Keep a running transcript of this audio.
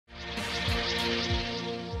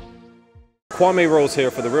Kwame Rose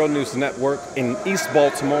here for the Real News Network in East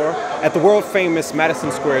Baltimore at the world-famous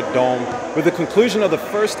Madison Square Dome, where the conclusion of the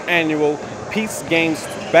first annual Peace Games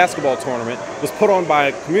basketball tournament was put on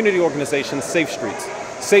by community organization Safe Streets.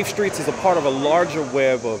 Safe Streets is a part of a larger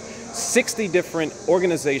web of 60 different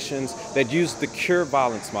organizations that use the Cure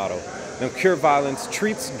Violence model. Now, Cure Violence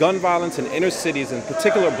treats gun violence in inner cities, in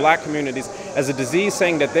particular black communities, as a disease,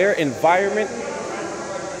 saying that their environment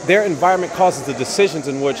causes the decisions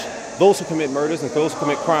in which those who commit murders and those who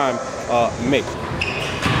commit crime make.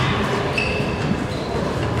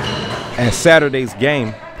 At Saturday's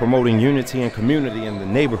game, promoting unity and community in the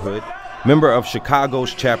neighborhood, member of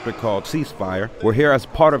Chicago's chapter called Ceasefire, we're here as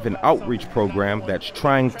part of an outreach program that's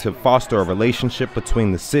trying to foster a relationship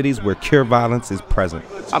between the cities where Cure Violence is present.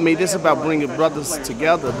 I mean, this is about bringing brothers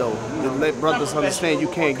together, though, to let brothers understand you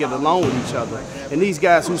can't get along with each other. And these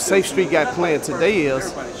guys who Safe Street got playing today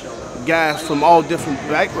is guys from all different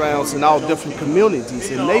backgrounds and all different communities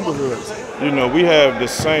and neighborhoods. You know, we have the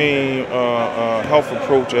same health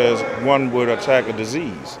approach as one would attack a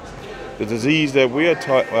disease. The disease that we're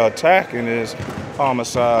attacking is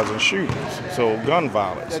homicides and shootings, so gun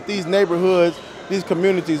violence. That these neighborhoods, these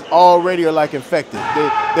communities already are like infected.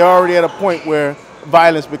 They're already at a point where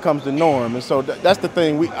violence becomes the norm. And so that's the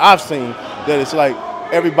thing I've seen, that it's like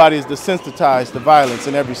everybody is desensitized to violence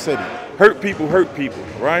in every city. Hurt people,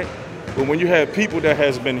 right? But when you have people that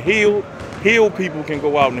has been healed people can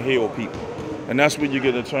go out and heal people. And that's where you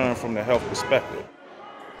get a turn from the health perspective.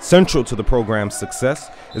 Central to the program's success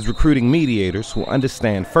is recruiting mediators who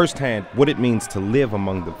understand firsthand what it means to live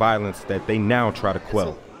among the violence that they now try to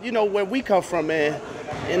quell. You know, where we come from, man,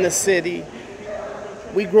 in the city,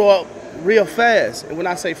 we grow up real fast. And when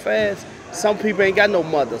I say fast, some people ain't got no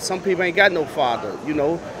mother, some people ain't got no father, you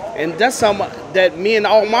know. And that's something that me and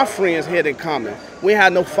all my friends had in common. We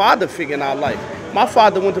had no father figure in our life. My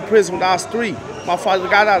father went to prison when I was 3. My father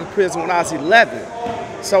got out of prison when I was 11.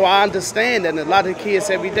 So I understand that a lot of kids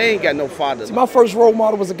every day ain't got no father. See, my first role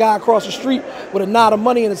model was a guy across the street with a knot of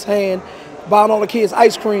money in his hand, buying all the kids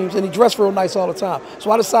ice creams, and he dressed real nice all the time.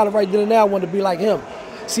 So I decided right then and there I wanted to be like him.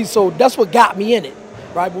 See, so that's what got me in it,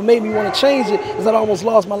 right? What made me want to change it is that I almost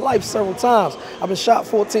lost my life several times. I've been shot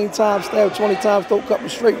 14 times, stabbed 20 times, throat cut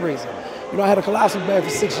with straight razor. You know, I had a colostomy bag for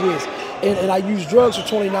 6 years. And I used drugs for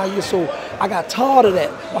 29 years, so I got tired of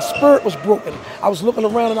that. My spirit was broken. I was looking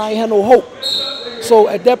around and I ain't had no hope. So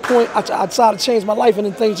at that point, I decided to change my life, and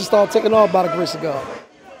then things just started taking off by the grace of God.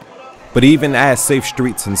 But even as Safe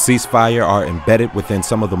Streets and Ceasefire are embedded within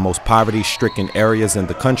some of the most poverty-stricken areas in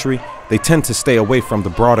the country, they tend to stay away from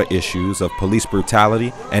the broader issues of police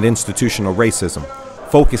brutality and institutional racism,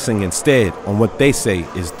 focusing instead on what they say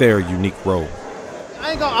is their unique role.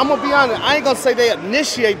 I'm gonna be honest, I ain't gonna say they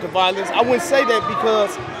initiate the violence. I wouldn't say that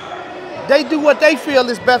because they do what they feel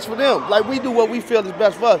is best for them. Like we do what we feel is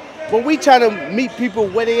best for us. But we try to meet people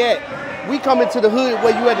where they at. We come into the hood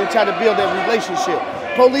where you at and try to build that relationship.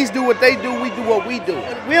 Police do what they do, we do what we do.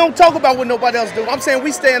 We don't talk about what nobody else do. I'm saying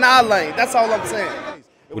we stay in our lane. That's all I'm saying.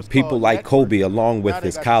 What people like Kobe, along with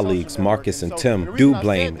his colleagues Marcus and Tim, do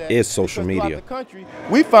blame is social media.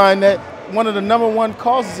 We find that one of the #1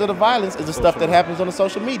 causes of the violence is the stuff that happens on the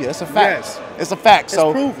social media. It's a fact. Yes. It's a fact.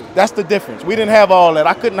 So proven. That's the difference. We didn't have all that.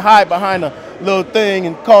 I couldn't hide behind a little thing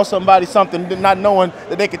and call somebody something, not knowing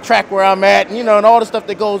that they could track where I'm at, and all the stuff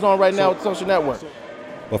that goes on right now with social networks.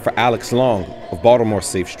 But for Alex Long of Baltimore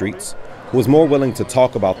Safe Streets, who is more willing to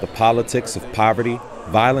talk about the politics of poverty,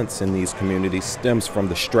 violence in these communities stems from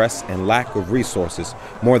the stress and lack of resources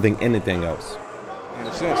more than anything else. In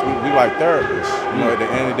a sense, we like therapists. At the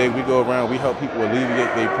end of the day, we go around, we help people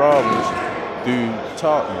alleviate their problems through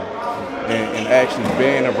talking and actually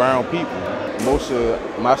being around people. Most of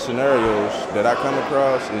my scenarios that I come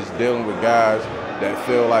across is dealing with guys that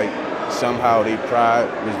feel like somehow their pride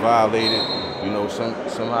was violated,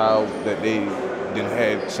 somehow that they didn't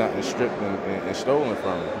have something stripped and stolen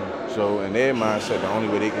from them. So in their mindset, the only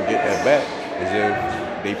way they can get that back is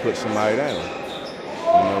if they put somebody down.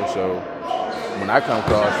 So when I come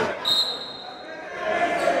across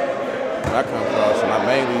and I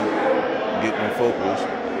mainly get them focused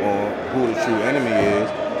on who the true enemy is,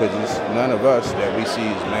 because it's none of us that we see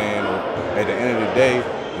as man. At the end of the day,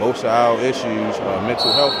 most of our issues are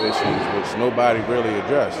mental health issues, which nobody really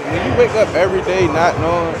addresses. When you wake up every day not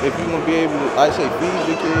knowing if you're going to be able to, like I say, feed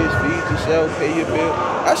your kids, feed yourself, pay your bill,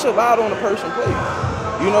 that's a lot on a person's plate.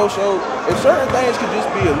 So if certain things could just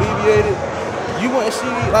be alleviated, you wouldn't see,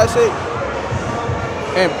 like I say,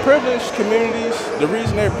 in privileged communities, the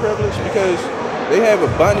reason they're privileged because they have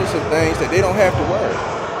abundance of things that they don't have to worry.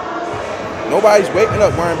 Nobody's waking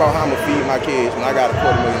up worrying about how I'm going to feed my kids when I got a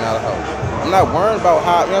 $250,000 house. I'm not worrying about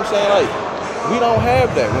how, you know what I'm saying? Like, We don't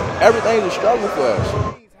have that. Everything's a struggle for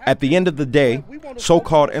us. At the end of the day,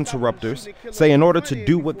 so-called interrupters say in order to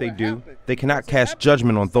do what they do, they cannot cast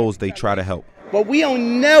judgment on those they try to help. But we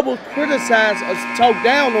don't never criticize or talk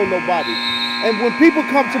down on nobody. And when people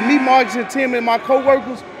come to me, Marcus and Tim and my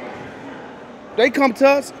co-workers, they come to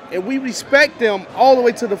us and we respect them all the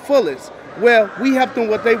way to the fullest. Well, we help them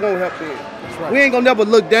what they won't help in. Right. We ain't gonna never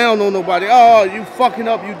look down on nobody. Oh, you fucking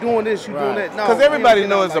up, you doing this, you doing that. No, because everybody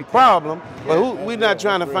knows it's a problem, but we're not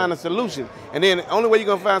trying to find a solution. And then the only way you're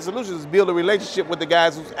gonna find a solution is build a relationship with the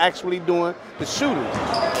guys who's actually doing the shooting.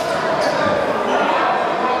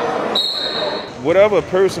 Whatever a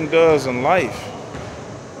person does in life,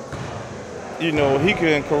 you know, he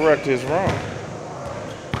can correct his wrong.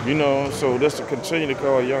 You know, so just to continue to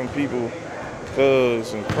call young people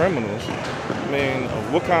thugs and criminals, I mean,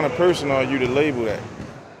 what kind of person are you to label that?